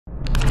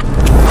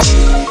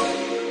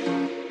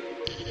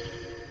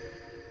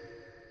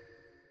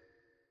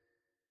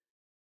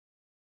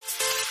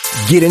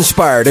Get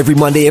inspired every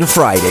Monday and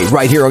Friday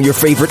right here on your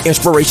favorite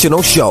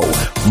inspirational show,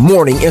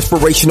 Morning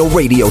Inspirational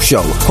Radio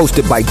Show,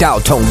 hosted by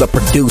Dowtone, the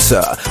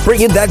producer,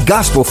 bringing that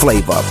gospel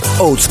flavor,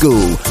 old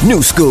school,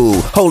 new school,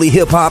 holy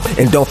hip-hop,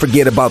 and don't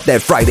forget about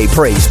that Friday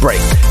praise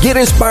break. Get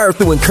inspired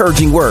through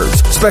encouraging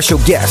words, special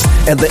guests,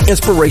 and the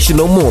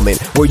inspirational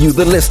moment where you,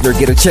 the listener,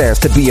 get a chance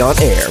to be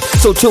on air.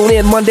 So tune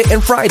in Monday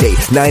and Friday,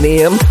 9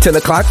 a.m., 10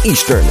 o'clock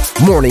Eastern,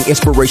 Morning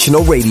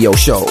Inspirational Radio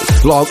Show.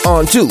 Log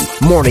on to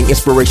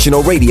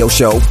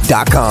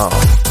morninginspirationalradioshow.com.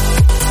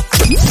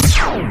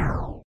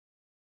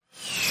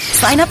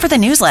 Sign up for the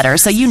newsletter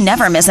so you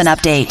never miss an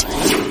update.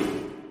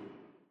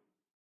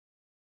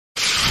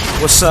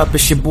 What's up?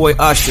 It's your boy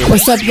Usher.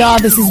 What's up, y'all?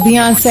 This is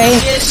Beyonce.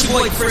 It's your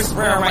boy Chris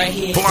Brown right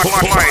here.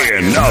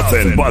 Playing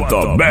nothing but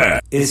the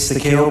best. It's the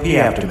KOP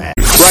Aftermath.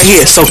 Right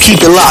here, so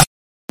keep it locked.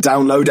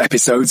 Download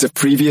episodes of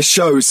previous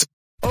shows.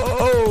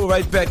 Oh,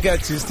 right back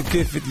at you. It's the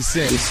Kid 50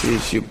 Cent. This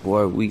is your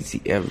boy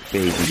Weezy F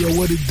Baby. Yo,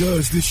 what it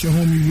does? This your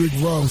homie Rick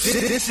Ross.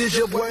 This is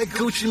your boy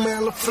Gucci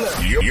Man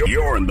LaFleur.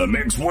 You're in the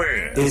mix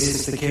with. This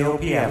is the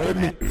KOP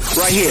Aftermath.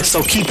 Right here,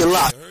 so keep it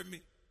locked.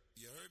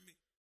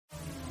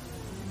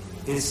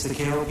 It's the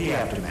KOP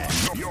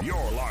Aftermath.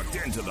 You're locked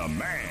into the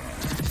man.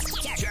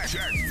 Check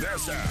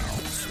this out.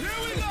 Here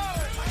we go.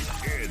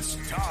 It's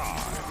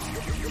time.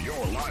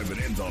 You're live and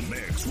in the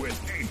mix with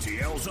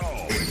ATL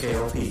Zone.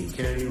 KOP,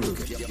 Carrie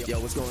Lucas. Yo,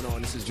 what's going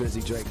on? This is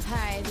Drizzy Drake.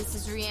 Hi, this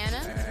is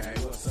Rihanna. Hey,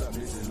 what's up?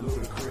 This is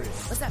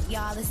Ludacris. What's up,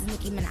 y'all? This is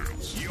Nicki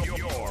Minaj.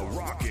 You're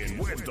rocking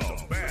with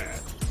the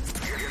best.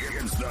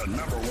 It's the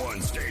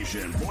 #1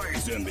 station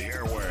blazing the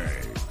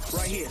airwaves.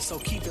 Right here, so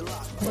keep it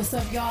locked. What's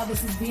up, y'all?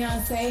 This is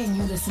Beyonce, and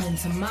you listening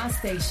to my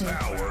station.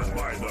 Powered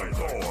by the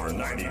Core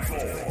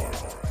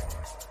 94.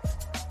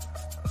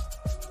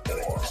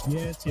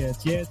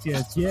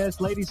 Yes.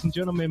 Ladies and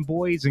gentlemen,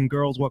 boys and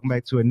girls, welcome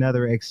back to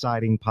another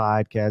exciting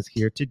podcast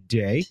here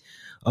today.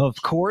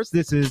 Of course,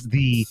 this is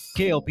the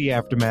KLP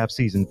Aftermath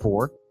Season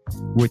 4.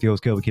 With your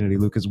host, Kelvin Kennedy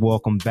Lucas.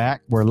 Welcome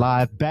back. We're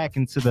live back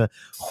into the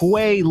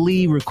Huey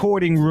Lee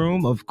recording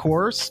room, of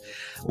course.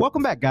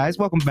 Welcome back, guys.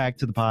 Welcome back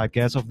to the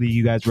podcast. Hopefully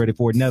you guys are ready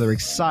for another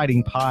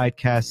exciting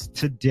podcast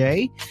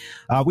today.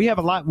 We have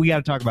a lot we got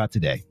to talk about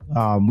today.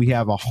 We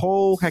have a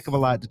whole heck of a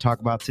lot to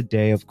talk about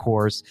today, of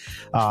course.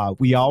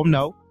 We all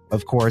know,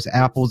 of course,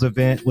 Apple's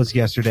event was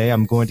yesterday.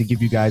 I'm going to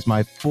give you guys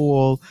my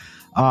full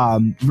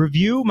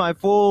review, my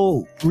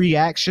full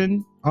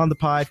reaction on the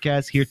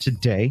podcast here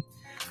today.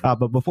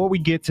 But before we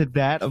get to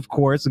that, of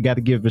course, I got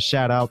to give a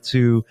shout out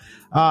to,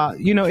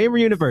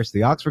 Emory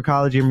University, Oxford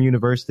College, Emory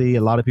University.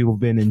 A lot of people have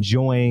been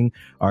enjoying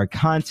our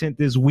content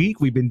this week.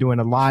 We've been doing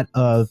a lot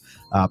of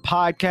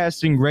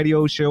podcasting,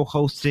 radio show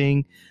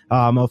hosting.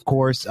 Of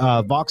course,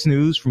 Vox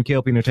News from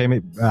KLP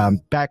Entertainment,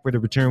 back with a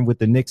return with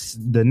the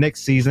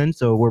next season.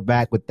 So we're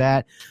back with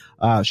that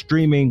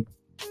streaming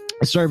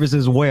service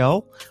as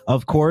well,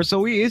 of course.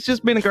 So it's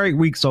just been a great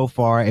week so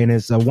far, and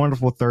it's a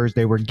wonderful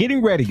Thursday. We're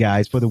getting ready,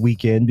 guys, for the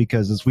weekend,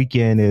 because this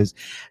weekend is,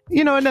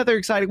 another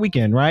exciting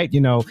weekend, right?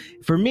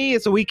 For me,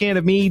 it's a weekend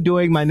of me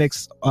doing my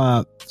next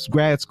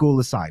grad school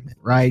assignment,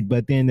 right?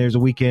 But then there's a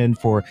weekend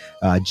for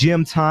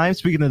gym time.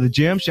 Speaking of the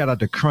gym, shout out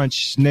to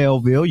Crunch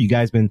Snellville. You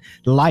guys been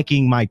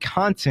liking my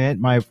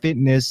content, my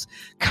fitness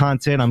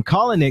content. I'm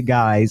calling it,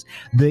 guys,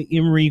 the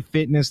Emory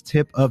Fitness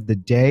Tip of the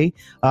Day.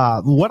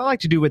 What I like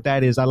to do with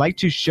that is I like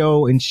to show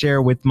and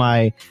share with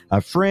my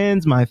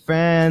friends, my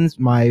fans,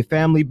 my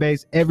family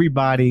base,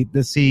 everybody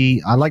to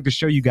see. I like to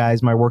show you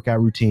guys my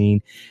workout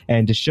routine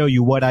and to show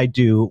you what I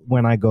do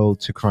when I go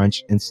to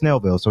Crunch in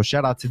Snellville. So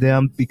shout out to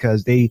them,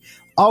 because they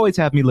always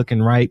have me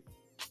looking right,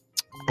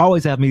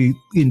 always have me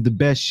in the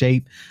best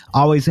shape,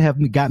 always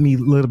have got me a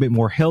little bit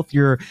more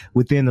healthier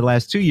within the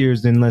last 2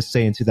 years than, let's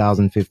say, in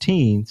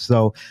 2015.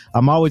 So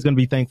I'm always going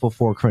to be thankful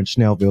for Crunch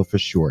Snellville for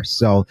sure.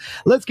 So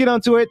let's get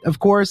on to it. Of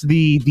course,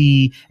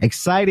 the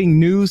exciting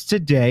news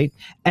today,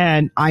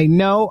 and I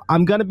know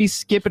I'm going to be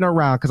skipping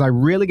around because I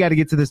really got to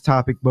get to this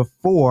topic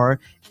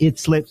before it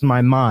slips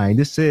my mind.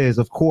 This is,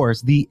 of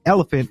course, the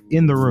elephant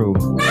in the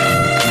room.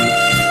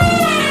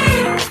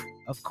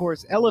 Of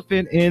course,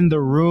 elephant in the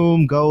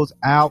room goes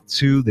out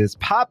to this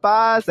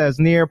Popeyes that's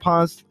near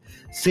Ponce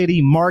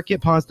City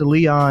Market, Ponce de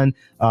Leon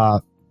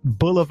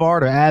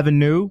Boulevard or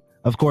Avenue.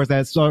 Of course,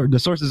 the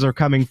sources are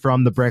coming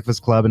from the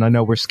Breakfast Club, and I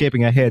know we're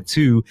skipping ahead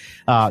to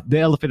the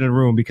elephant in the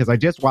room because I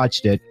just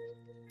watched it,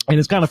 and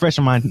it's kind of fresh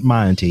in my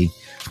mind, T.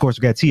 Of course,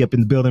 we got T up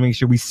in the building, make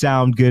sure we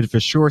sound good for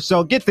sure.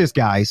 So get this,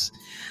 guys.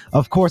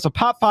 Of course, a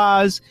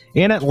Popeyes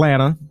in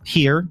Atlanta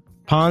here,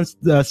 Ponce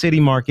City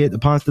Market, the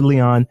Ponce de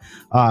Leon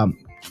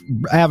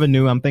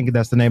Avenue, I'm thinking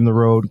that's the name of the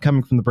road,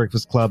 coming from the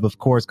Breakfast Club, of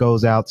course,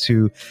 goes out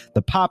to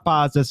the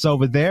Popeyes that's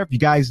over there. If you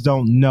guys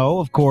don't know,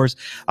 of course,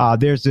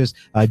 there's this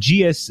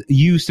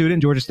GSU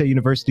student, Georgia State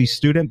University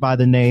student by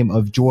the name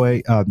of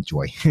Joe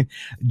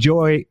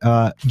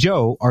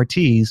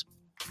Ortiz.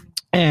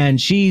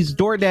 And she's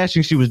door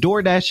dashing. She was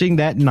door dashing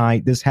that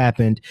night. This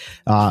happened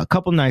a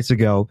couple nights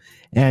ago.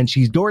 And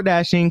she's door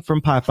dashing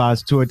from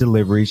Popeyes to a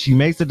delivery. She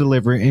makes the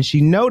delivery and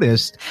she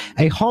noticed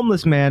a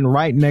homeless man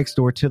right next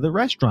door to the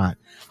restaurant,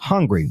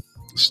 hungry.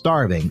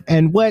 starving.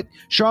 And what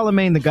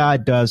Charlemagne the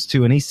God does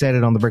too, and he said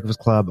it on the Breakfast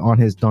Club on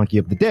his Donkey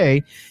of the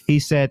Day, he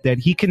said that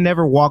he can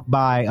never walk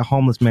by a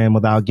homeless man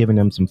without giving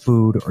him some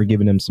food or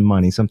giving him some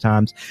money.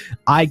 Sometimes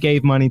I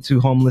gave money to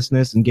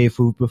homelessness and gave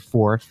food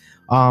before.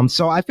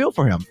 So I feel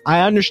for him.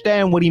 I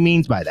understand what he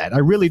means by that. I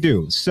really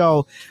do.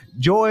 So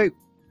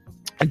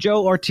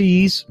Joe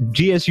Ortiz,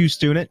 GSU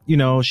student,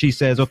 she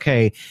says,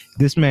 okay,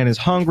 this man is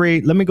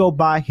hungry. Let me go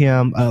buy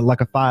him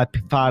like a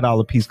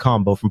 $5 piece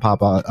combo from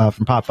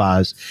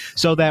Popeyes,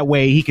 so that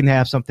way he can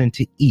have something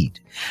to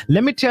eat.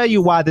 Let me tell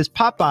you why this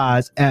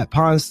Popeyes at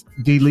Ponce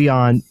de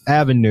Leon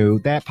Avenue,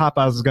 that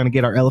Popeyes is going to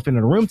get our elephant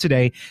in the room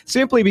today,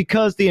 simply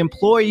because the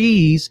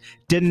employees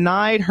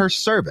denied her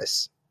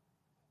service.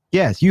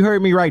 Yes, you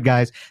heard me right,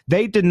 guys.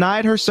 They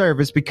denied her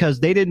service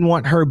because they didn't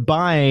want her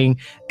buying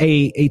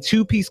a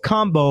two-piece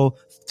combo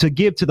to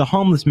give to the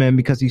homeless man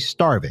because he's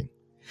starving.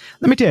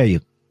 Let me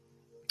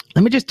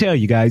just tell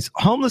you guys,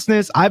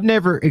 homelessness, I've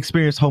never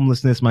experienced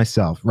homelessness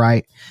myself,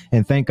 right?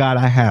 And thank God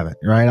I haven't,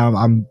 right?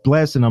 I'm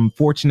blessed and I'm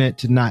fortunate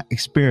to not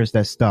experience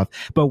that stuff.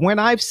 But when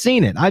I've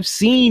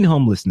seen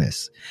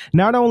homelessness,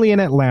 not only in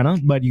Atlanta,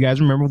 but you guys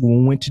remember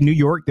when we went to New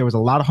York, there was a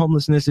lot of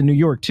homelessness in New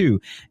York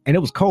too. And it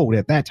was cold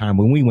at that time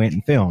when we went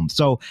and filmed.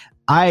 So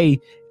I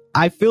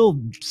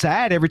feel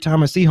sad every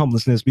time I see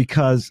homelessness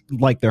because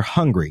like they're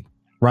hungry,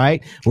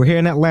 right? We're here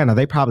in Atlanta.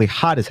 They probably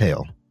hot as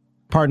hell.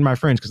 Pardon my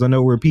French, because I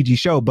know we're a PG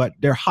show, but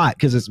they're hot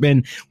because it's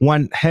been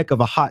one heck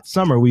of a hot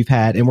summer we've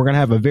had, and we're going to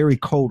have a very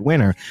cold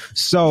winter.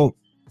 So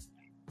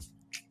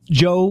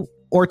Joe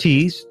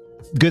Ortiz,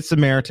 good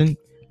Samaritan,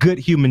 good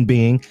human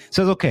being,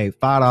 says, okay,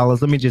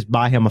 $5. Let me just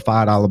buy him a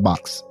 $5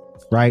 box,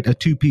 right? A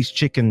two-piece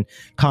chicken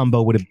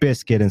combo with a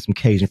biscuit and some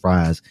Cajun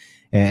fries.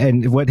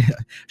 And what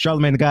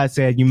Charlemagne the God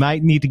said, you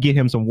might need to get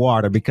him some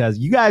water because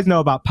you guys know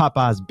about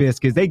Popeye's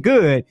biscuits. They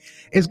good.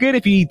 It's good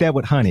if you eat that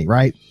with honey,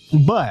 right?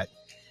 But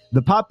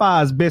the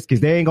Popeyes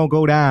biscuits, they ain't gonna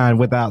go down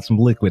without some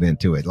liquid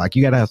into it. Like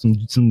you gotta have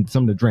some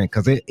to drink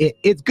because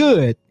it's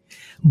good,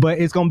 but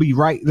it's gonna be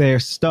right there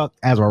stuck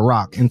as a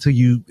rock until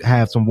you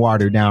have some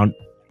water down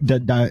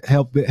to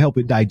help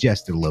it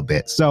digest it a little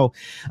bit. So,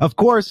 of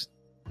course,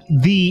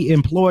 the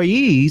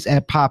employees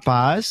at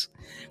Popeyes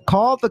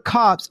called the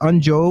cops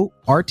on Joe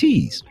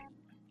Ortiz.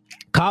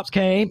 Cops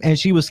came and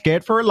she was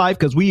scared for her life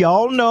because we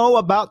all know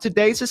about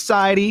today's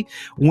society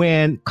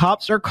when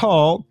cops are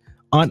called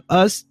on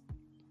us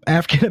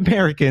African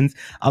Americans,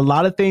 a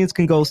lot of things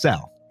can go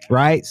south,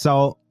 right?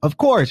 So, of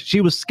course,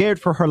 she was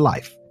scared for her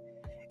life.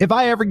 If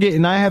I ever get,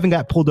 and I haven't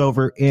got pulled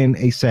over in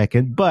a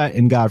second, but,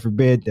 and God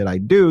forbid that I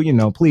do,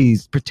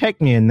 please protect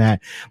me in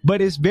that.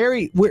 But it's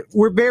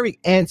we're very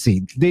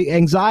antsy. The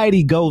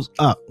anxiety goes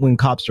up when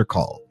cops are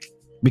called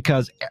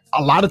because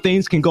a lot of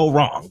things can go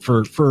wrong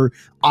for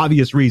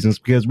obvious reasons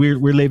because we're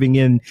living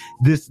in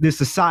this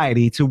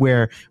society to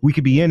where we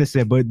could be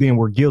innocent, but then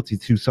we're guilty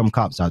to some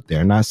cops out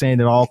there. Not saying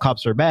that all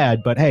cops are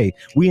bad, but hey,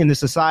 we in this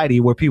society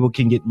where people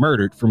can get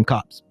murdered from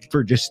cops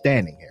for just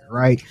standing here,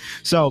 right?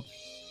 So,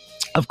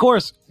 of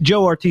course,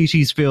 Joe Ortiz,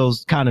 she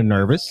feels kind of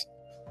nervous.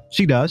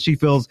 She does. She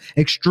feels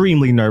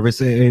extremely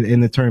nervous in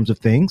the terms of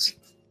things.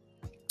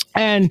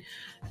 And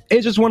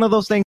it's just one of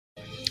those things.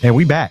 And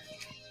we back.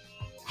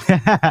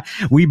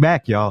 We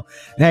back, y'all.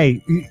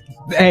 Hey,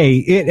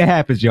 it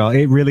happens, y'all.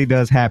 It really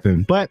does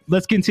happen. But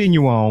let's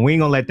continue on. We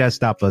ain't gonna let that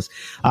stop us.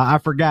 I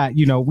forgot,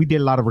 we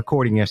did a lot of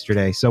recording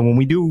yesterday. So when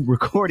we do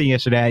recording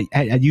yesterday,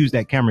 I used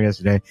that camera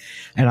yesterday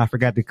and I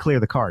forgot to clear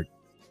the card.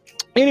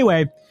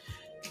 Anyway,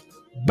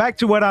 back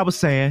to what I was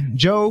saying.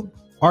 Joe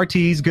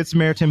Ortiz, Good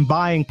Samaritan,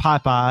 buying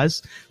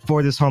Popeyes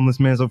for this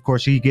homeless man. Of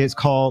course,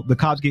 the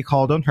cops get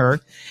called on her.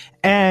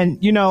 And,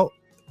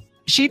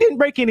 she didn't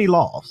break any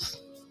laws.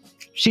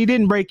 She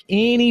didn't break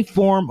any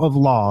form of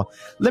law.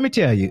 Let me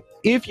tell you,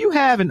 if you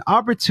have an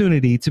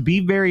opportunity to be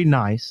very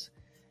nice,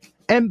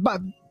 and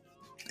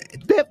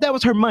that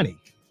was her money,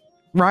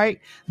 right?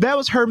 That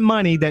was her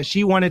money that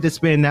she wanted to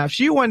spend. Now, if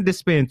she wanted to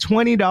spend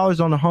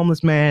 $20 on a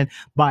homeless man,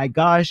 by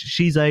gosh,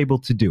 she's able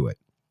to do it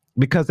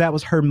because that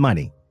was her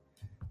money.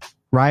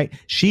 Right.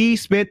 She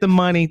spent the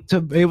money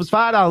it was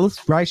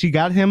 $5. Right. She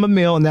got him a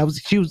meal and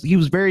he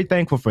was very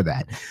thankful for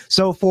that.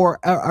 So for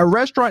a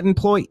restaurant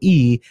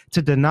employee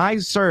to deny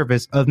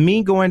service of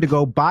me going to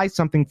go buy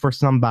something for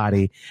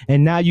somebody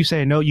and now you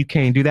say, no, you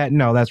can't do that.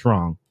 No, that's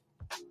wrong.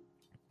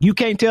 You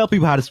can't tell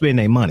people how to spend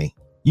their money.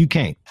 You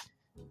can't.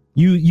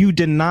 You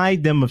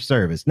denied them of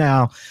service.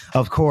 Now,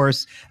 of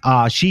course,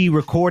 she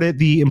recorded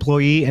the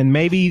employee and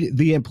maybe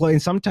the employee.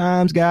 And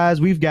sometimes,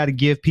 guys, we've got to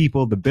give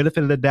people the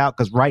benefit of the doubt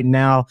because right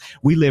now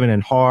we living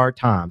in hard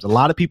times. A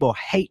lot of people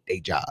hate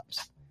their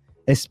jobs,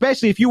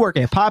 especially if you work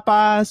at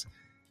Popeyes,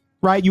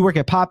 right? You work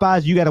at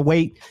Popeyes, you got to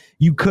wait,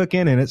 you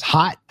cooking and it's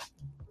hot.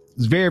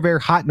 It's very,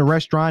 very hot in the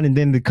restaurant. And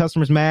then the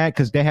customer's mad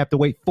because they have to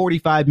wait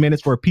 45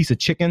 minutes for a piece of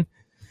chicken.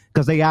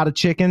 Because they out of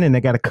chicken and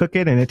they got to cook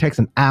it and it takes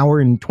an hour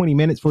and 20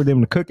 minutes for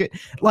them to cook it.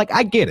 Like,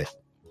 I get it.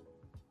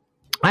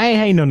 I ain't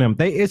hating on them.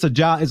 It's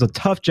a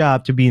tough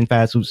job to be in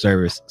fast food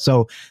service.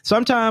 So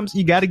sometimes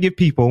you got to give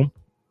people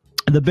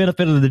the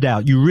benefit of the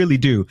doubt. You really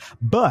do.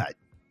 But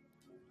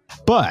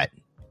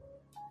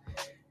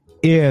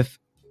if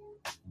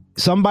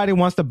somebody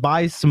wants to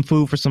buy some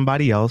food for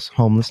somebody else,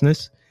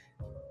 homelessness,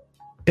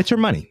 it's your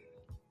money.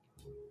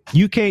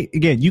 You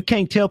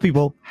can't tell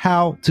people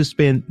how to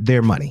spend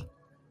their money,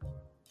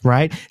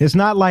 right? It's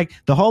not like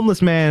the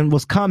homeless man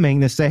was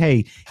coming to say,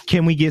 hey,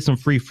 can we get some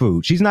free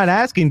food? She's not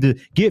asking to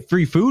get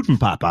free food from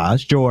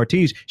Popeyes, Joe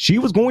Ortiz. She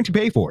was going to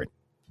pay for it.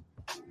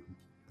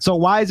 So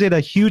why is it a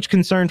huge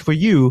concern for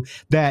you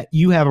that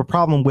you have a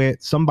problem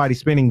with somebody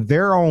spending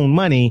their own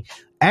money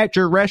at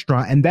your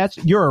restaurant? And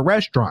you're a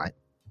restaurant,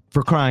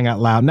 for crying out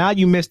loud. Now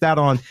you missed out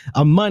on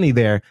money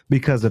there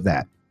because of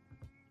that.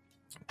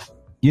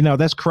 You know,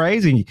 that's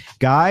crazy,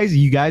 guys.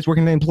 You guys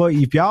working an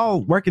employee. If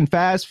y'all working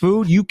fast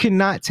food, you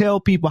cannot tell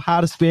people how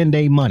to spend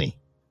their money.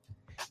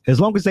 As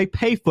long as they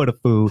pay for the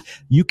food,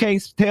 you can't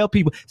tell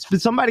people.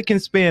 Somebody can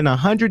spend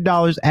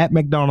 $100 at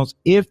McDonald's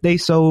if they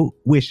so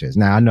wishes.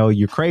 Now, I know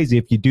you're crazy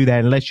if you do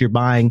that unless you're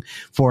buying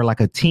for like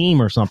a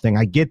team or something.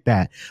 I get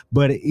that.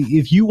 But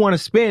if you want to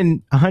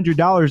spend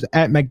 $100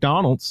 at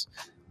McDonald's,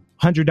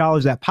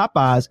 $100 at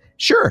Popeyes,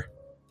 sure,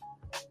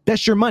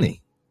 that's your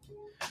money.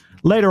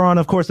 Later on,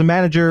 of course, the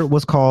manager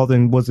was called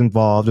and was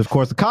involved. Of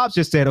course, the cops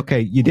just said, okay,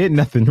 you did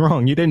nothing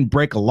wrong. You didn't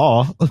break a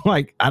law.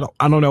 Like, I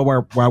don't know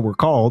why we're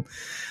called.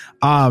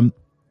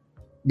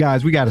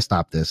 Guys, we got to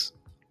stop this.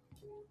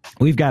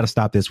 We've got to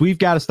stop this. We've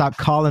got to stop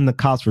calling the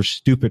cops for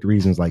stupid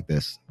reasons like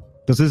this,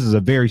 because this is a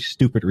very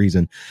stupid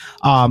reason.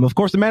 Of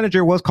course, the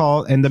manager was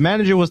called, and the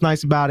manager was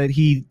nice about it.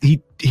 He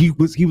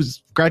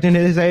was scratching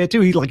his head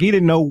too. He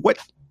didn't know what.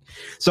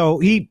 So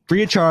he,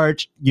 free of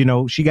charge, you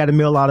know, she got a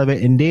meal out of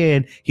it, and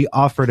then he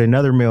offered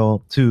another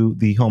meal to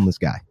the homeless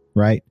guy,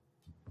 right?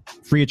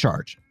 Free of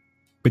charge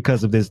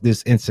because of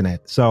this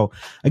incident. So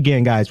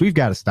again, guys, we've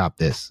got to stop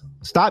this.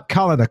 Stop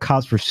calling the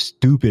cops for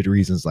stupid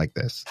reasons like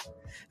this.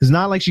 It's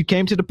not like she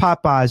came to the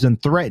Popeyes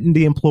and threatened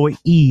the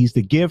employees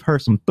to give her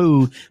some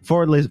food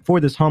for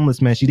this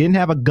homeless man. She didn't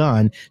have a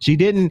gun. She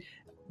didn't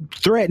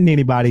threaten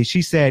anybody.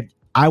 She said,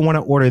 I want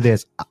to order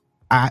this.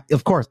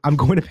 Of course, I'm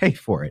going to pay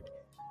for it.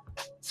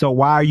 So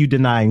why are you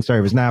denying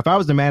service? Now, if I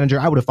was the manager,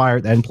 I would have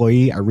fired that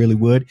employee. I really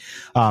would,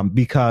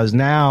 because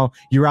now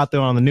you're out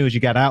there on the news. You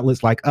got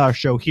outlets like our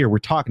show here. We're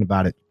talking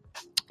about it.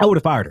 I would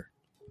have fired her.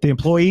 The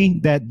employee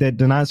that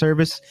denied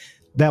service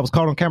that was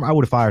caught on camera, I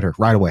would have fired her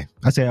right away.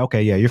 I said,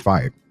 okay, yeah, you're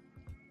fired.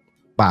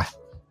 Bye.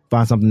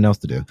 Find something else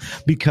to do,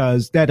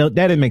 because that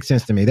didn't make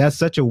sense to me. That's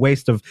such a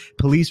waste of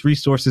police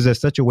resources.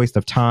 That's such a waste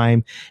of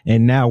time.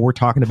 And now we're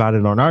talking about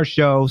it on our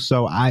show.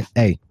 So I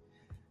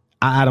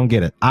don't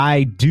get it.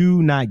 I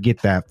do not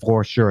get that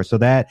for sure. So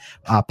that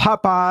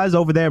Popeyes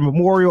over there,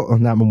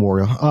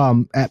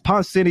 at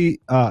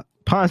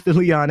Ponce de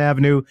Leon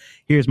Avenue.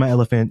 Here's my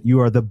elephant. You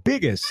are the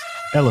biggest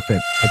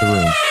elephant in the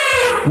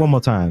room. One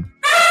more time.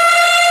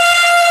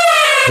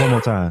 One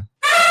more time.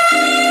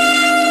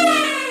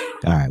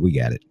 All right, we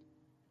got it.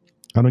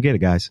 I don't get it,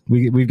 guys.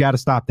 We've got to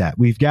stop that.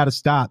 We've got to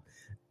stop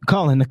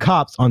calling the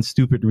cops on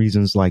stupid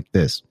reasons like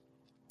this.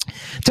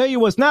 Tell you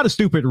what's not a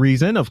stupid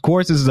reason. Of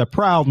course, this is a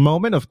proud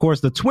moment. Of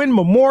course, the twin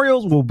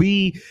memorials will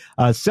be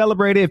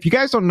celebrated. If you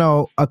guys don't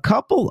know, a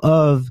couple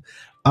of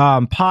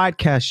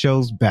podcast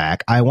shows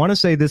back, I want to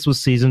say this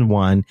was season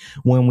 1,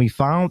 when we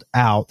found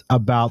out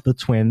about the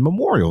twin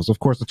memorials. Of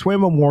course, the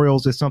twin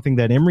memorials is something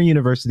that Emory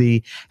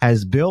University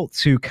has built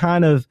to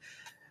kind of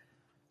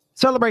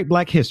celebrate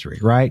Black history,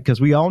 right?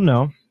 Because we all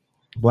know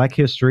Black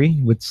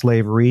history with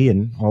slavery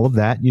and all of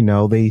that. You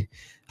know, they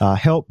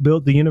helped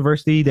build the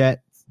university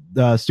that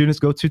students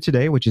go to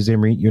today, which is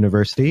Emory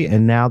University,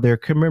 and now they're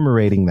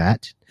commemorating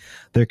that.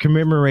 They're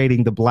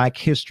commemorating the Black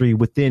history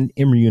within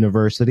Emory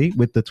University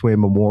with the twin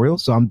memorial.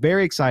 So I'm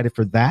very excited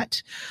for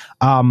that.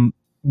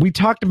 We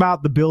talked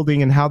about the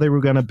building and how they were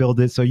going to build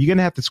it. So you're going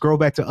to have to scroll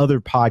back to other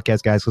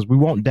podcasts, guys, because we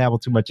won't dabble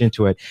too much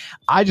into it.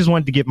 I just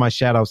wanted to give my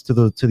shout outs to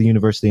the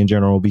university in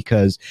general,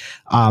 because,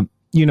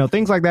 you know,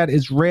 things like that,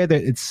 it's rare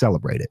that it's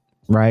celebrated,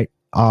 right?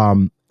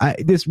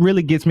 This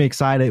really gets me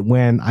excited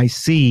when I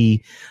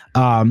see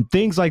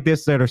things like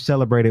this that are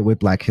celebrated with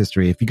Black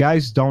history. If you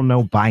guys don't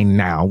know by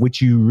now, which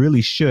you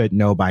really should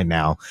know by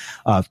now,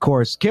 of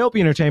course, KLP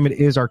Entertainment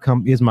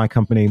is my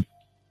company.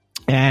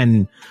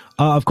 And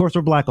of course,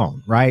 we're Black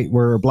owned, right?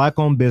 We're a Black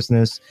owned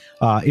business.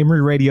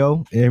 Emory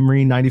Radio,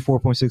 Emory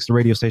 94.6, the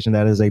radio station,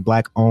 that is a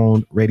Black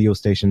owned radio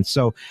station.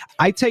 So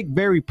I take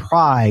very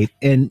pride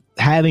in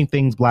having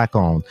things Black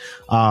owned.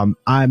 I'm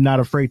not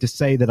afraid to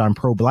say that I'm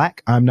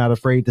pro-Black. I'm not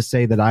afraid to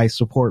say that I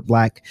support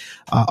Black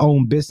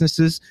owned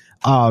businesses.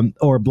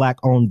 Or Black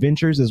owned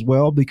ventures as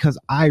well, because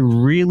I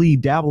really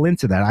dabble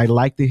into that. I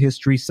like the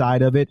history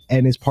side of it,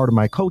 and it's part of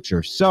my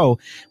culture. So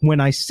when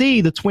I see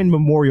the twin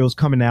memorials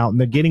coming out and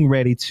they're getting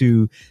ready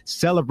to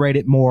celebrate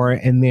it more,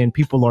 and then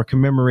people are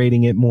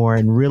commemorating it more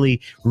and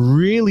really,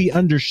 really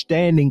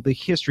understanding the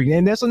history.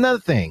 And that's another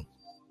thing.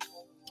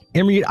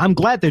 Emory, I'm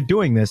glad they're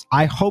doing this.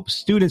 I hope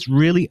students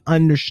really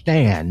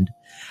understand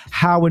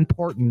how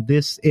important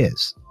this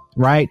is,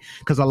 right?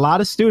 Because a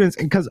lot of students,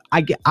 and because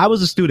I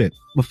was a student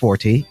before,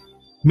 T.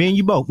 Me and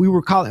you both, we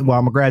were college. Well,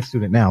 I'm a grad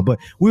student now, but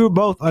we were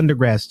both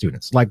undergrad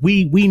students. Like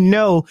we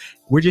know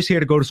we're just here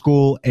to go to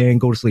school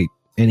and go to sleep.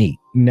 and eat,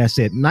 and that's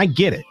it. And I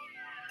get it.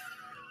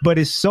 But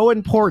it's so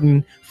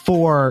important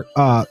for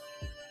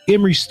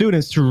Emory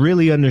students to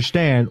really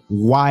understand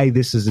why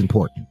this is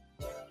important.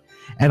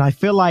 And I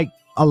feel like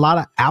a lot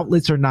of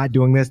outlets are not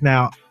doing this.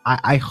 Now,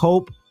 I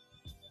hope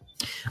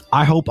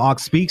Aux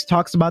Speaks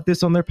talks about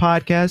this on their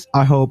podcast.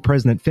 I hope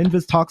President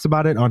Finvis talks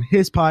about it on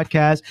his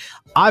podcast.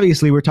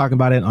 Obviously, we're talking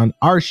about it on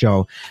our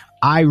show.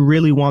 I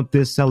really want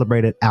this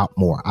celebrated out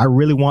more. I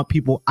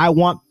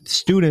want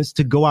students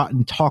to go out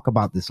and talk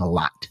about this a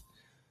lot.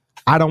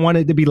 I don't want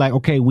it to be like,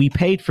 okay, we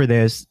paid for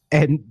this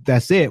and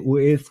that's it.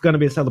 It's going to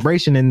be a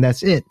celebration and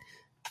that's it.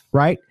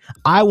 Right?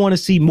 I want to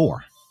see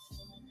more.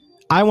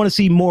 I want to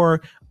see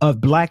more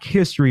of Black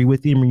history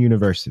with Emory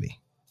University.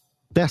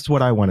 That's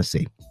what I want to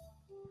see.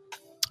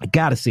 I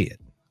got to see it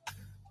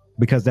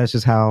because that's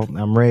just how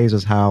I'm raised,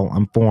 is how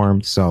I'm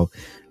formed. So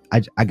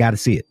I got to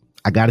see it.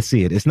 I got to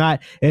see it. It's not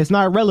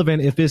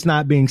relevant if it's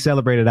not being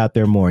celebrated out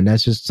there more. And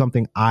that's just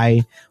something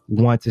I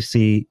want to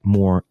see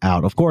more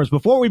out. Of course,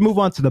 before we move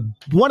on to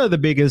one of the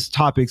biggest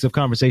topics of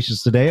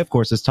conversations today, of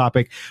course, this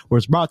topic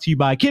was brought to you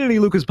by Kennedy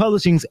Lucas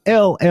Publishing's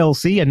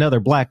LLC, another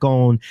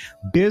Black-owned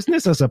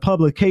business. It's a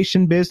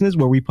publication business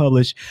where we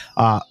publish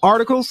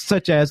articles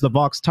such as the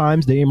Vox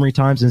Times, the Emory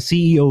Times, and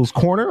CEO's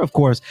Corner. Of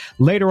course,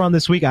 later on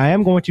this week, I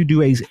am going to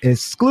do a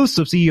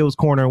exclusive CEO's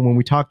Corner when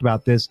we talked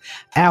about this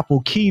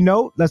Apple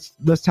keynote.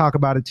 Let's talk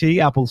about it to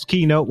you. Apple's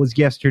keynote was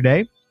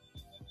yesterday.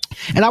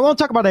 And I won't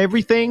talk about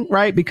everything,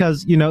 right?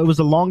 Because, it was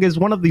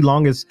one of the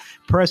longest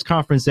press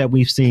conference that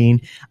we've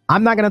seen.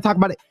 I'm not going to talk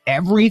about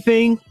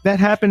everything that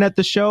happened at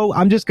the show.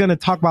 I'm just going to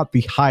talk about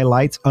the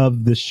highlights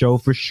of the show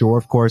for sure.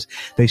 Of course,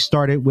 they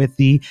started with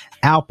the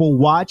Apple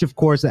Watch. Of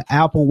course, the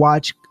Apple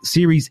Watch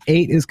Series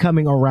 8 is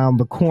coming around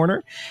the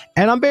corner.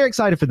 And I'm very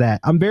excited for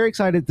that. I'm very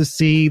excited to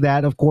see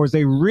that, of course,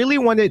 they really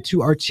wanted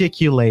to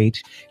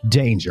articulate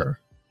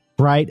danger,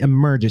 right?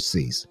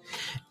 Emergencies.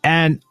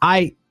 And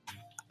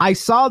I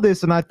saw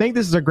this and I think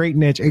this is a great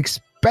niche,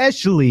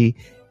 especially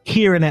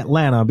here in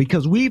Atlanta,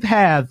 because we've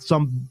had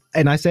some,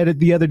 and I said it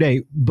the other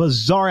day,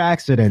 bizarre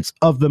accidents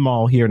of them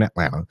all here in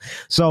Atlanta.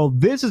 So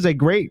this is a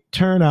great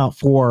turnout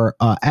for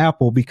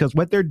Apple, because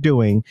what they're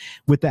doing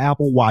with the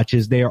Apple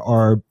Watches, they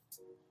are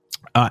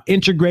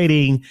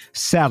integrating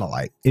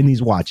satellite in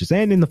these watches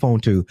and in the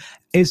phone too,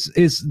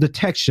 is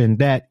detection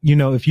that,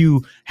 if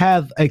you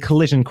have a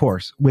collision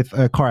course with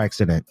a car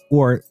accident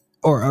or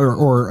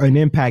an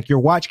impact, your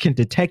watch can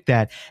detect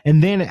that.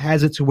 And then it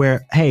has it to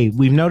where, hey,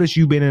 we've noticed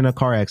you've been in a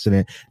car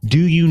accident.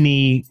 Do you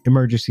need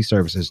emergency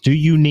services? Do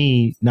you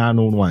need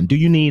 911? Do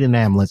you need an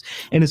ambulance?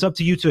 And it's up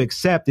to you to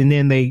accept. And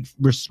then they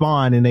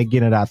respond and they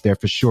get it out there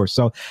for sure.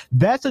 So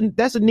that's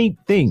a neat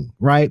thing,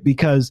 right?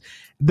 Because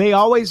they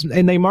always,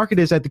 and they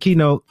marketed this at the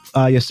keynote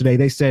yesterday.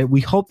 They said,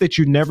 we hope that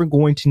you're never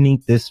going to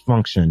need this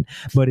function,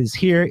 but it's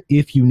here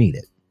if you need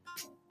it.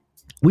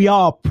 We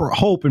all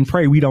hope and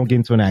pray we don't get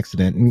into an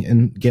accident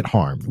and get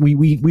harmed.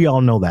 We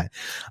all know that.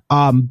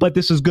 But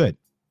this is good.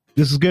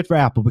 This is good for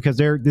Apple because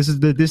this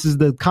is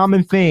the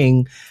common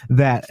thing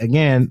that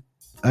again,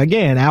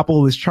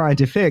 Apple is trying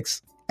to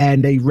fix,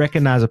 and they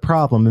recognize a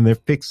problem and they're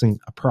fixing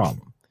a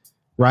problem,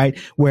 right?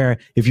 Where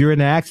if you're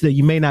in an accident,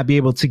 you may not be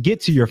able to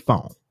get to your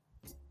phone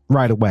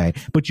right away,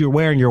 but you're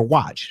wearing your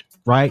watch,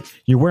 right?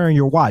 You're wearing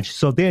your watch.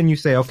 So then you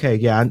say, okay,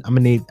 yeah,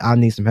 I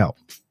need some help.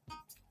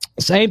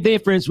 Same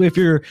difference if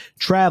you're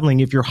traveling,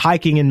 if you're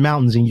hiking in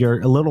mountains and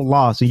you're a little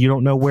lost and you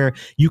don't know where,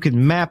 you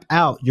can map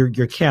out your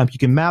camp. You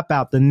can map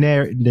out the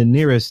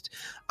nearest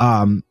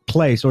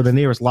place or the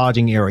nearest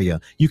lodging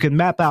area. You can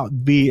map out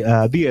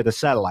via the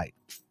satellite,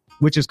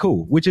 which is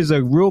cool, which is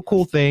a real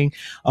cool thing.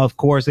 Of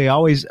course, they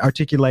always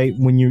articulate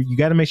when you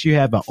got to make sure you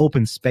have an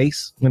open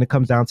space when it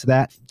comes down to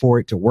that for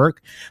it to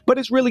work. But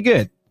it's really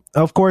good.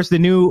 Of course, the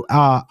new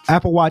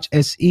Apple Watch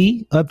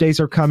SE updates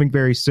are coming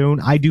very soon.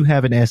 I do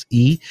have an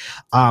SE.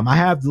 I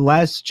have the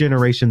last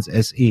generation's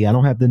SE. I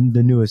don't have the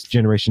newest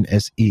generation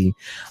SE.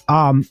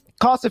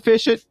 Cost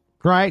efficient,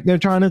 right?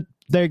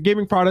 They're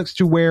giving products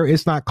to where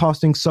it's not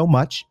costing so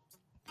much.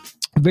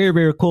 Very,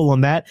 very cool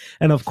on that.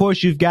 And of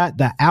course, you've got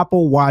the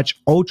Apple Watch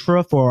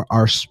Ultra for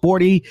our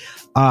sporty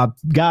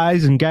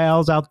guys and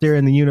gals out there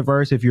in the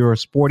universe. If you're a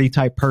sporty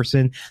type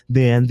person,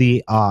 then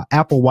the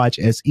Apple Watch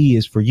SE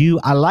is for you.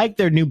 I like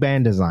their new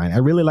band design. I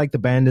really like the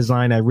band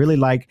design. I really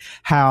like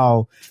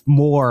how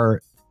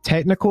more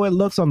technical it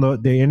looks on the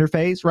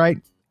interface, right?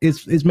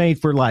 It's made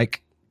for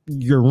like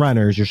your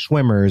runners, your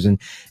swimmers,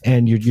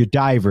 and your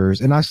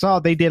divers. And I saw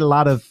they did a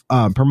lot of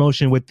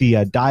promotion with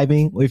the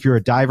diving. If you're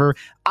a diver,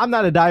 I'm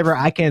not a diver.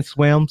 I can't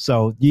swim,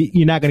 so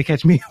you're not going to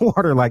catch me in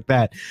water like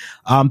that.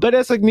 But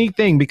it's a neat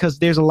thing because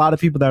there's a lot of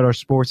people that are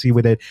sportsy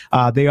with it.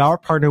 They are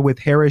partnered with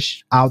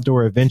Harris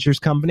Outdoor Adventures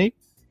Company,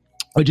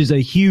 which is a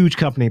huge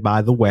company,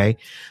 by the way.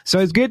 So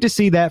it's good to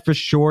see that for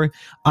sure.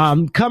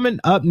 Coming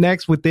up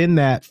next within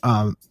that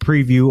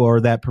preview or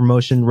that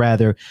promotion,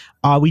 rather,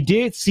 we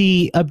did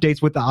see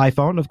updates with the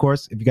iPhone. Of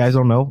course, if you guys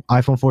don't know,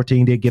 iPhone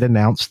 14 did get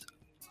announced.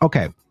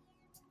 Okay.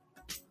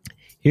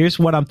 Here's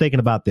what I'm thinking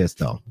about this,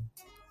 though.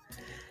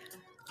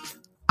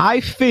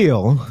 I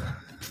feel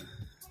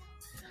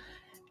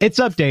it's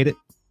updated.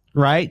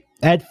 right?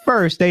 At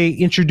first, they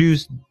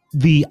introduced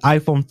the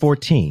iPhone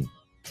 14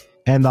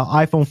 and the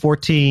iPhone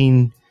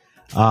 14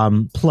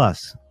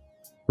 Plus,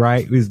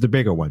 right? Is the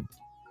bigger one.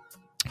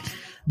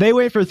 They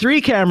went for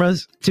 3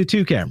 cameras to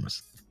 2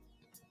 cameras.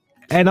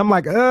 And I'm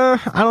like, I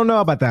don't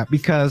know about that,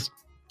 because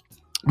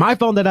my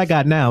phone that I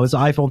got now is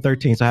an iPhone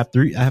 13. So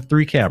I have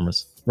 3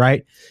 cameras,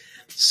 right?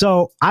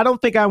 So I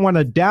don't think I want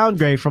to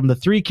downgrade from the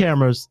 3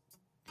 cameras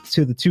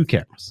to the 2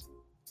 cameras.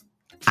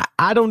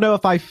 I don't know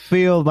if I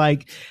feel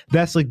like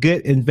that's a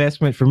good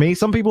investment for me.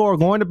 Some people are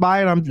going to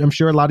buy it. I'm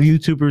sure a lot of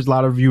YouTubers, a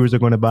lot of viewers are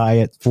going to buy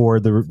it for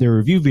their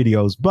review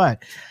videos,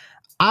 but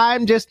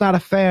I'm just not a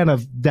fan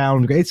of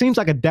downgrade. It seems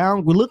like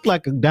looked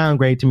like a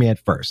downgrade to me at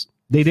first.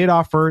 They did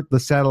offer the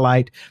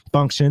satellite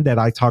function that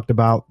I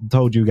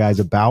told you guys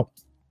about.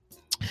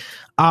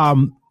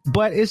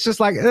 But it's just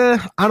like,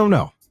 I don't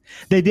know.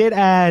 They did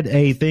add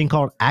a thing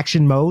called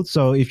action mode.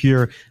 So if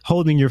you're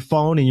holding your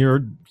phone and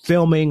you're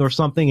filming or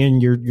something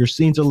and your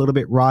scene's a little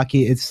bit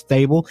rocky, it's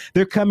stable.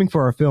 They're coming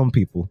for our film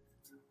people.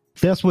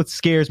 That's what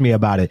scares me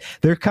about it.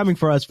 They're coming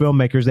for us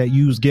filmmakers that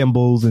use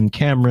gimbals and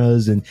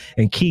cameras and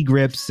key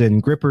grips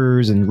and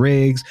grippers and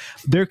rigs.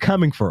 They're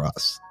coming for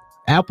us.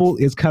 Apple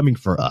is coming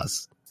for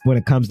us when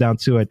it comes down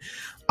to it.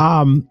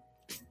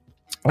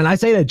 And I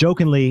say that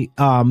jokingly,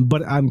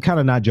 but I'm kind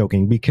of not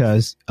joking,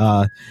 because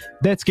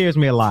that scares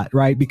me a lot,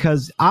 right?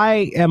 Because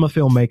I am a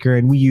filmmaker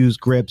and we use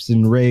grips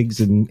and rigs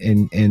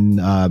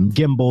and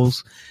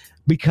gimbals,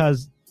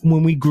 because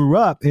when we grew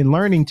up in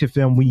learning to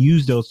film, we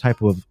use those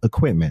type of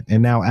equipment,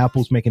 and now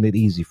Apple's making it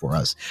easy for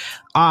us.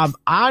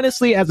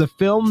 Honestly, as a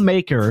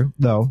filmmaker,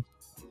 though,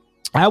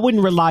 I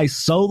wouldn't rely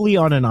solely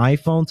on an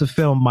iPhone to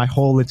film my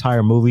whole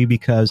entire movie,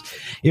 because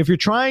if you're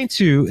trying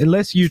to,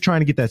 unless you're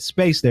trying to get that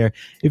space there,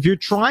 if you're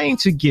trying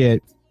to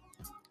get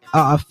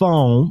a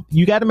phone,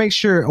 you got to make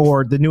sure,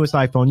 or the newest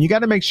iPhone, you got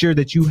to make sure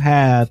that you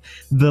have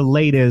the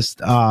latest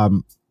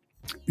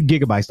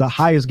gigabytes, the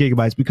highest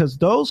gigabytes, because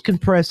those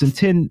compress in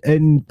 10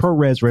 in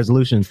ProRes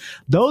resolution.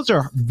 Those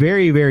are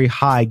very, very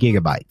high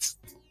gigabytes.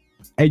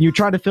 And you're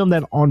trying to film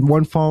that on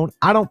one phone.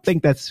 I don't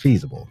think that's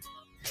feasible.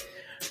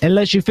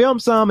 Unless you film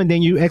some and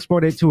then you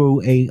export it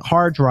to a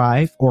hard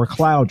drive or a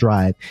cloud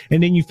drive,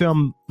 and then you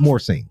film more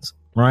scenes,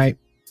 right?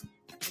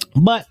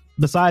 But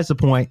besides the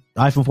point,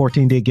 iPhone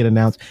 14 did get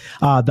announced.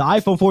 The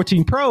iPhone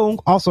 14 Pro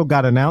also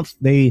got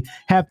announced. They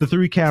have the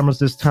 3 cameras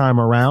this time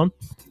around,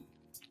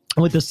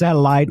 with the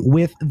satellite,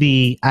 with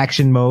the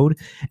action mode,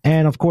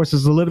 and of course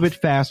it's a little bit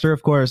faster.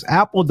 Of course,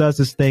 Apple does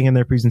this thing in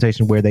their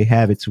presentation where they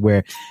have it to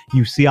where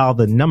you see all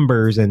the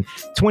numbers, and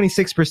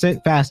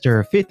 26%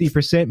 faster,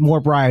 50% more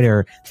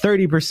brighter,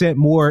 30%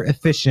 more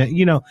efficient.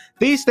 You know,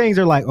 these things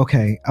are like,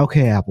 okay,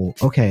 Apple,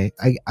 okay,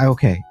 I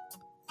okay.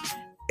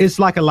 It's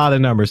like a lot of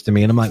numbers to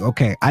me, and I'm like,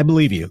 okay, I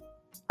believe you.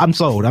 I'm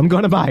sold. I'm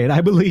going to buy it.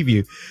 I believe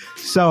you.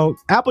 So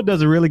Apple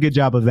does a really good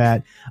job of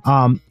that.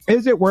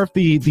 Is it worth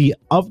the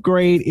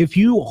upgrade? If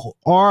you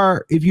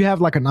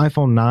have like an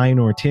iPhone 9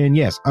 or 10,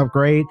 yes,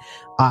 upgrade.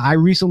 I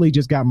recently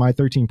just got my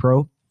 13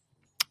 Pro.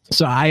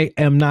 So I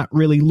am not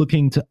really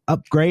looking to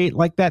upgrade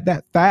like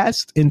that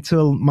fast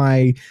until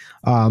my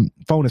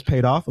phone is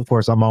paid off. Of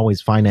course, I'm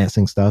always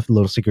financing stuff. A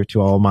little secret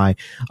to all my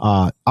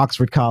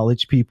Oxford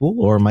College people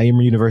or my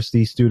Emory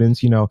University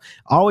students. You know,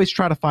 always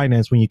try to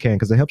finance when you can,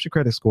 because it helps your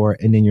credit score,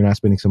 and then you're not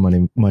spending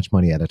much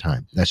money at a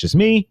time. That's just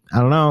me. I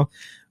don't know.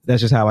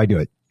 That's just how I do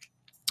it.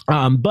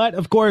 But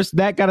of course,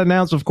 that got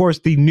announced. Of course,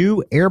 the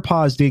new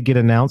AirPods did get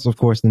announced. Of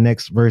course, the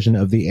next version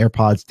of the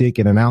AirPods did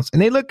get announced,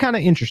 and they look kind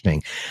of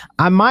interesting.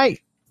 I might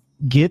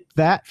get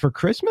that for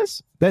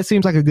Christmas. That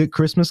seems like a good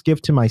Christmas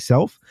gift to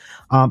myself.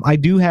 I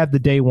do have the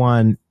day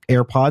one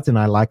AirPods, and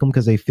I like them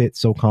because they fit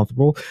so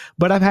comfortable,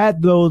 but I've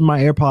had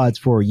my AirPods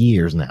for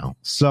years now.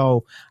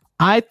 So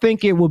I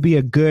think it will be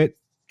a good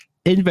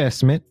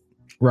investment,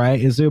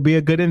 right? It'll be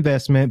a good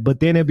investment, but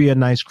then it'll be a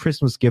nice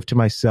Christmas gift to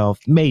myself.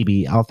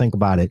 Maybe I'll think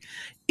about it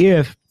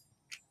if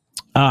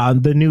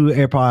the new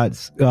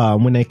AirPods,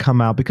 when they come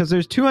out, because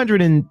there's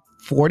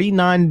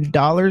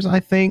 $249, I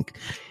think.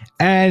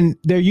 And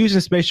they're using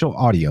spatial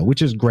audio,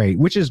 which is great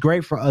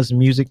for us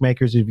music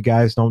makers. If you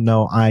guys don't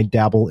know, I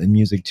dabble in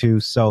music too.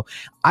 So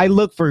I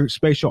look for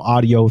spatial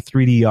audio,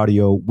 3D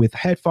audio with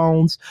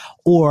headphones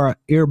or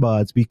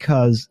earbuds,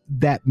 because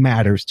that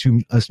matters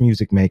to us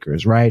music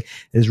makers, right?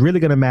 It's really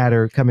going to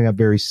matter coming up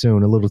very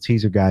soon. A little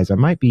teaser, guys. I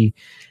might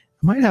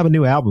have a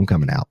new album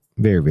coming out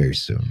very, very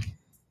soon.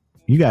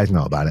 You guys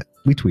know about it.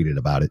 We tweeted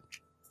about it.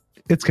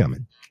 It's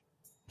coming.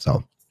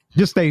 So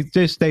just stay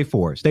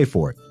for it. Stay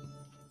for it.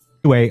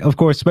 Anyway, of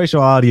course, spatial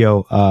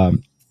audio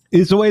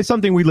is always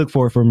something we look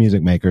for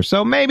music makers.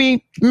 So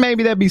maybe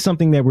that'd be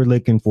something that we're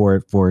looking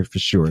for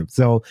sure.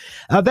 So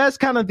that's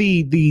kind of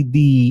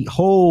the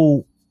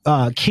whole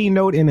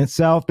keynote in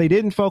itself. They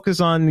didn't focus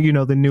on,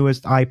 the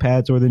newest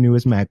iPads or the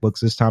newest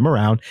MacBooks this time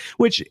around,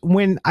 which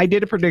when I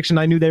did a prediction,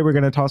 I knew they were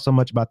going to talk so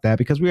much about that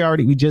because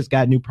we just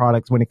got new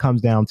products when it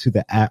comes down to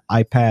the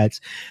iPads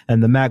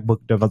and the MacBook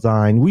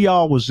design. We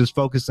all was just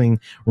focusing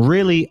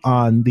really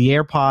on the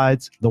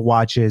AirPods, the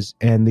watches,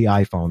 and the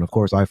iPhone, of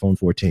course, iPhone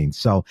 14.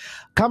 So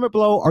comment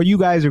below, will you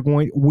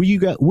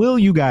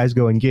guys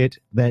go and get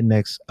that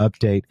next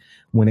update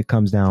when it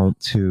comes down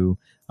to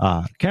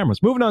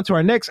cameras? Moving on to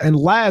our next and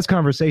last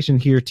conversation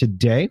here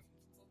today.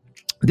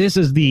 This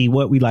is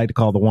what we like to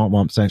call the womp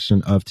womp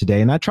section of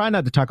today. And I try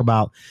not to talk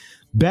about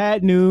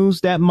bad news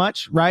that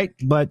much, right?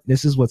 But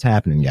this is what's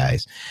happening,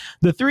 guys.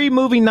 The 3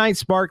 movie night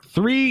sparked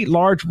 3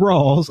 large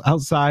brawls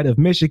outside of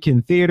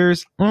Michigan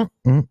theaters.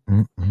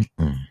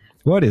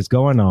 What is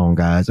going on,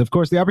 guys? Of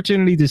course, the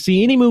opportunity to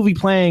see any movie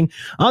playing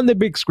on the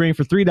big screen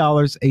for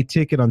 $3 a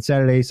ticket on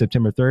Saturday,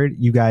 September 3rd.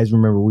 You guys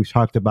remember we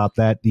talked about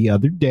that the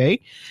other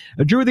day.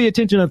 It drew the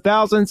attention of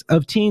thousands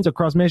of teens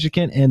across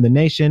Michigan and the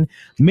nation.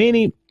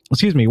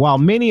 While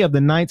many of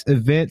the night's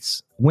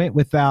events went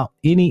without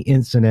any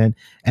incident,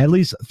 at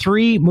least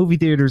 3 movie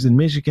theaters in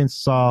Michigan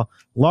saw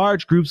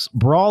large groups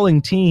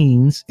brawling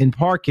teens in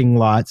parking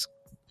lots,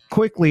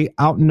 quickly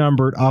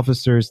outnumbered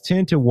officers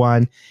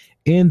 10-1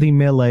 in the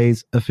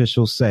melees,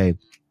 officials say.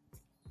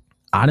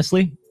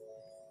 Honestly,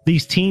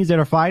 these teens that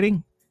are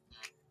fighting,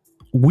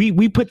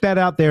 we put that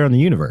out there in the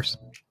universe.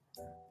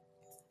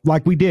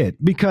 Like we did.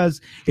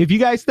 Because if you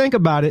guys think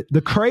about it, the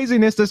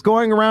craziness that's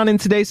going around in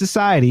today's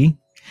society,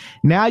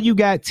 now you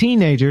got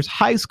teenagers,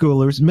 high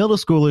schoolers, middle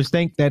schoolers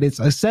think that it's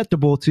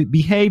acceptable to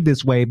behave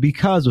this way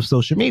because of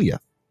social media.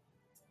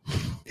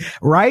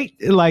 Right?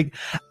 Like,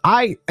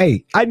 I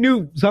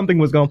knew something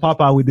was going to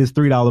pop out with this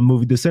 $3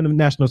 movie, the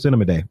National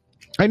Cinema Day.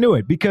 I knew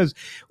it because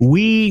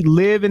we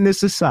live in this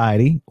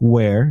society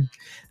where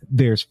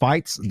there's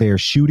fights,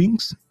 there's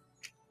shootings,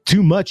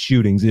 too much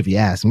shootings, if you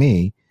ask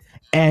me,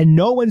 and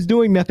no one's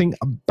doing nothing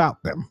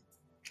about them.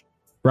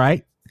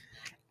 Right?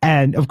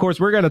 And of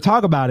course, we're going to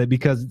talk about it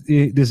because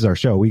this is our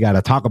show. We got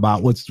to talk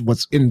about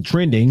what's in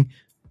trending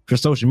for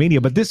social media.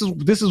 But this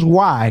is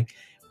why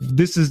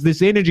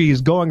this energy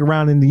is going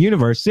around in the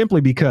universe,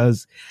 simply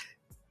because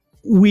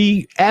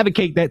we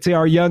advocate that to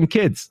our young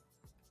kids.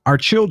 Our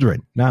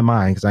children, not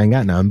mine because I ain't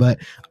got none, but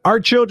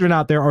our children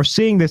out there are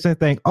seeing this and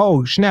think,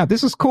 oh, snap,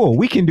 this is cool.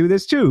 We can do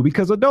this too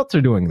because adults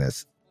are doing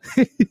this.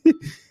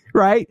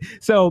 Right?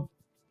 So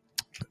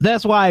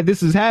that's why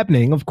this is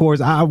happening. Of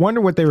course, I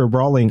wonder what they were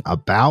brawling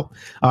about.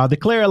 The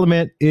clear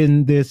element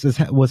in this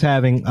was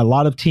having a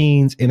lot of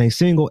teens in a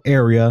single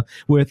area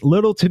with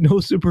little to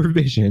no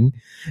supervision,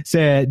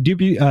 said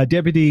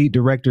Deputy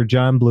Director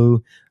John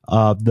Blue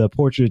of the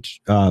Portage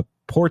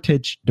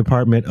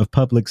Department of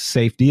Public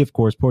Safety, of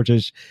course,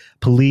 Portage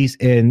Police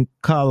in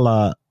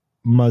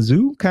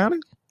Kalamazoo County,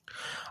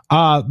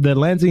 the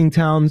Lansing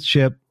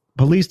Township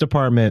Police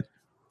Department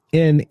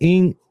in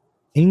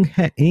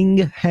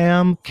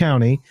Ingham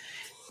County,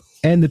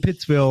 and the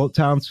Pittsville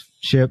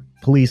Township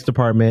Police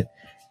Department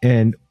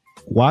in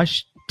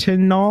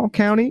Washtenaw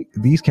County.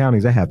 These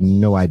counties I have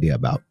no idea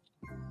about.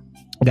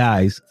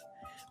 Guys,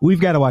 we've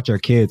got to watch our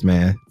kids,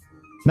 man.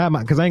 Not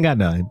because I ain't got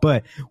none,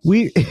 but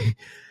we...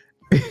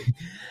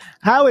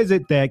 How is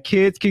it that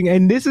kids can,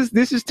 and this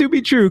is to be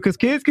true, because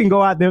kids can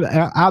go out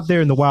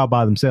there in the wild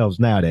by themselves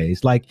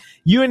nowadays. Like,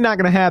 you're not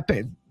gonna have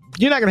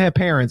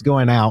parents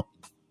going out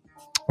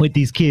with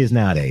these kids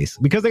nowadays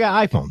because they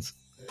got iPhones,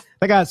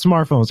 they got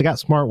smartphones, they got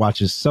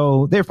smartwatches,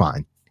 so they're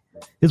fine.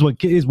 Is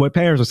what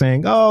parents are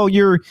saying. Oh,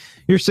 you're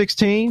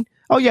 16.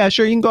 Oh yeah,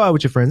 sure, you can go out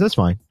with your friends. That's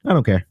fine. I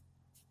don't care.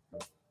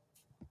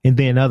 And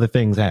then other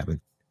things happen.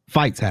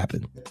 Fights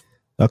happen.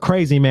 A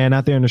crazy man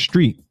out there in the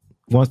street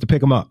wants to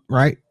pick them up,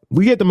 right?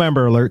 We get the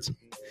member alerts.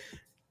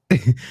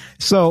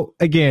 So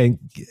again,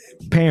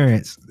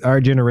 parents,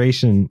 our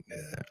generation,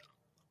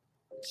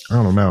 I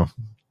don't know.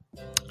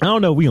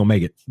 We gonna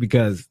make it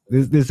because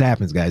this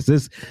happens, guys.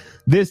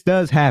 This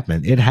does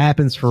happen. It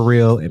happens for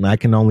real, and I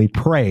can only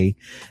pray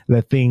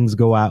that things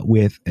go out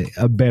with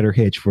a better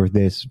hitch for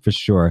this, for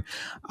sure.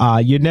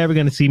 You're never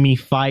gonna see me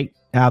fight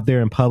out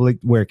there in public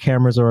where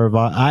cameras are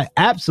involved. I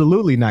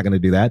absolutely not going to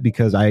do that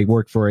because I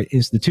work for an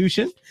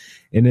institution.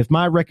 And if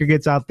my record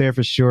gets out there,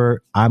 for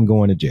sure, I'm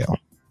going to jail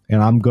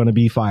and I'm going to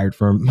be fired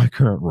from my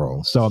current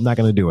role. So I'm not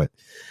going to do it.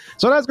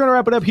 So that's going to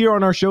wrap it up here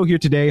on our show here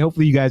today.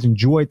 Hopefully you guys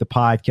enjoyed the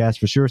podcast.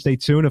 For sure, stay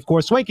tuned. Of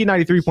course, Swanky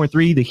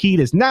 93.3, The Heat,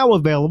 is now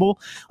available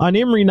on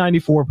Emory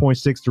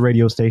 94.6, the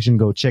radio station.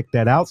 Go check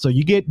that out. So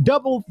you get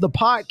double the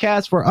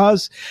podcast for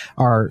us,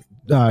 our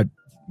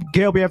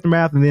KLP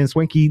Aftermath, and then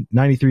Swanky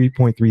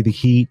 93.3 The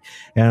Heat,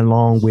 and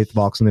along with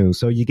Vox News.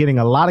 So you're getting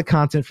a lot of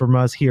content from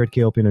us here at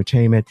KLP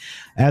Entertainment.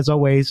 As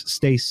always,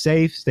 stay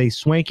safe, stay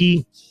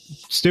swanky.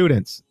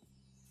 Students,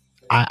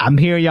 I'm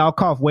hearing y'all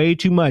cough way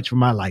too much for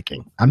my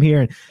liking. I'm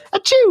hearing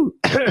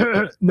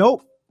achoo.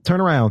 Nope. Turn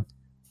around.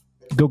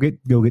 Go get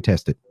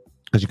tested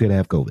because you could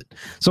have COVID.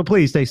 So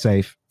please stay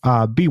safe.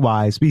 Be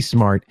wise, be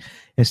smart,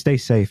 and stay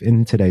safe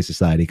in today's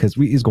society because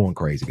it's going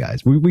crazy,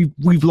 guys.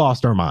 We've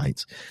lost our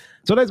minds.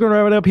 So that's going to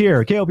wrap it up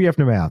here. KLP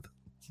Aftermath.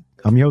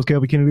 I'm your host,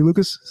 Kelby Kennedy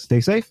Lucas.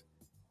 Stay safe.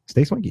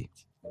 Stay swingy.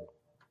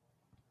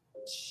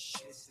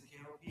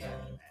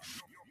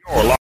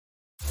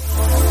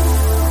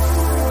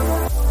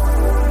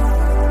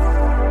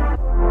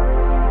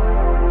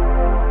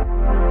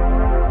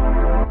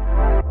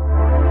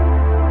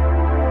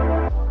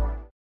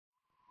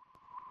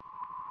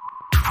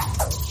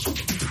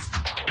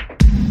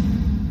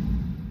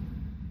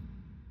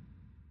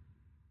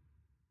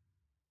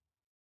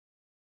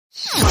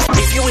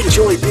 If you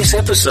enjoyed this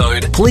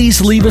episode,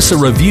 please leave us a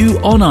review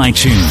on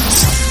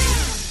iTunes.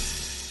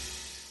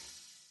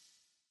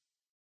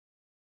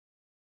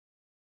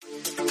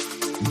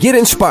 Get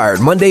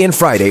inspired Monday and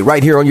Friday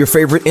right here on your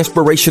favorite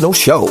inspirational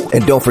show.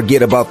 And don't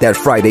forget about that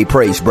Friday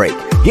praise break.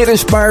 Get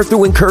inspired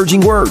through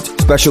encouraging words,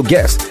 special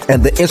guests,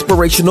 and the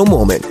inspirational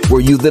moment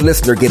where you, the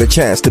listener, get a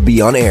chance to be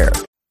on air.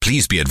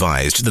 Please be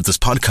advised that this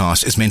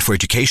podcast is meant for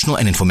educational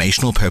and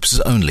informational purposes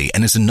only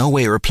and is in no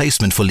way a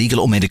replacement for legal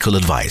or medical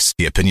advice.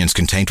 The opinions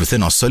contained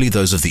within are solely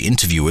those of the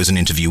interviewers and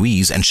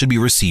interviewees and should be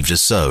received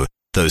as so.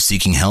 Those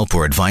seeking help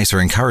or advice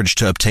are encouraged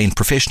to obtain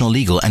professional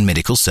legal and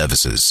medical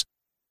services.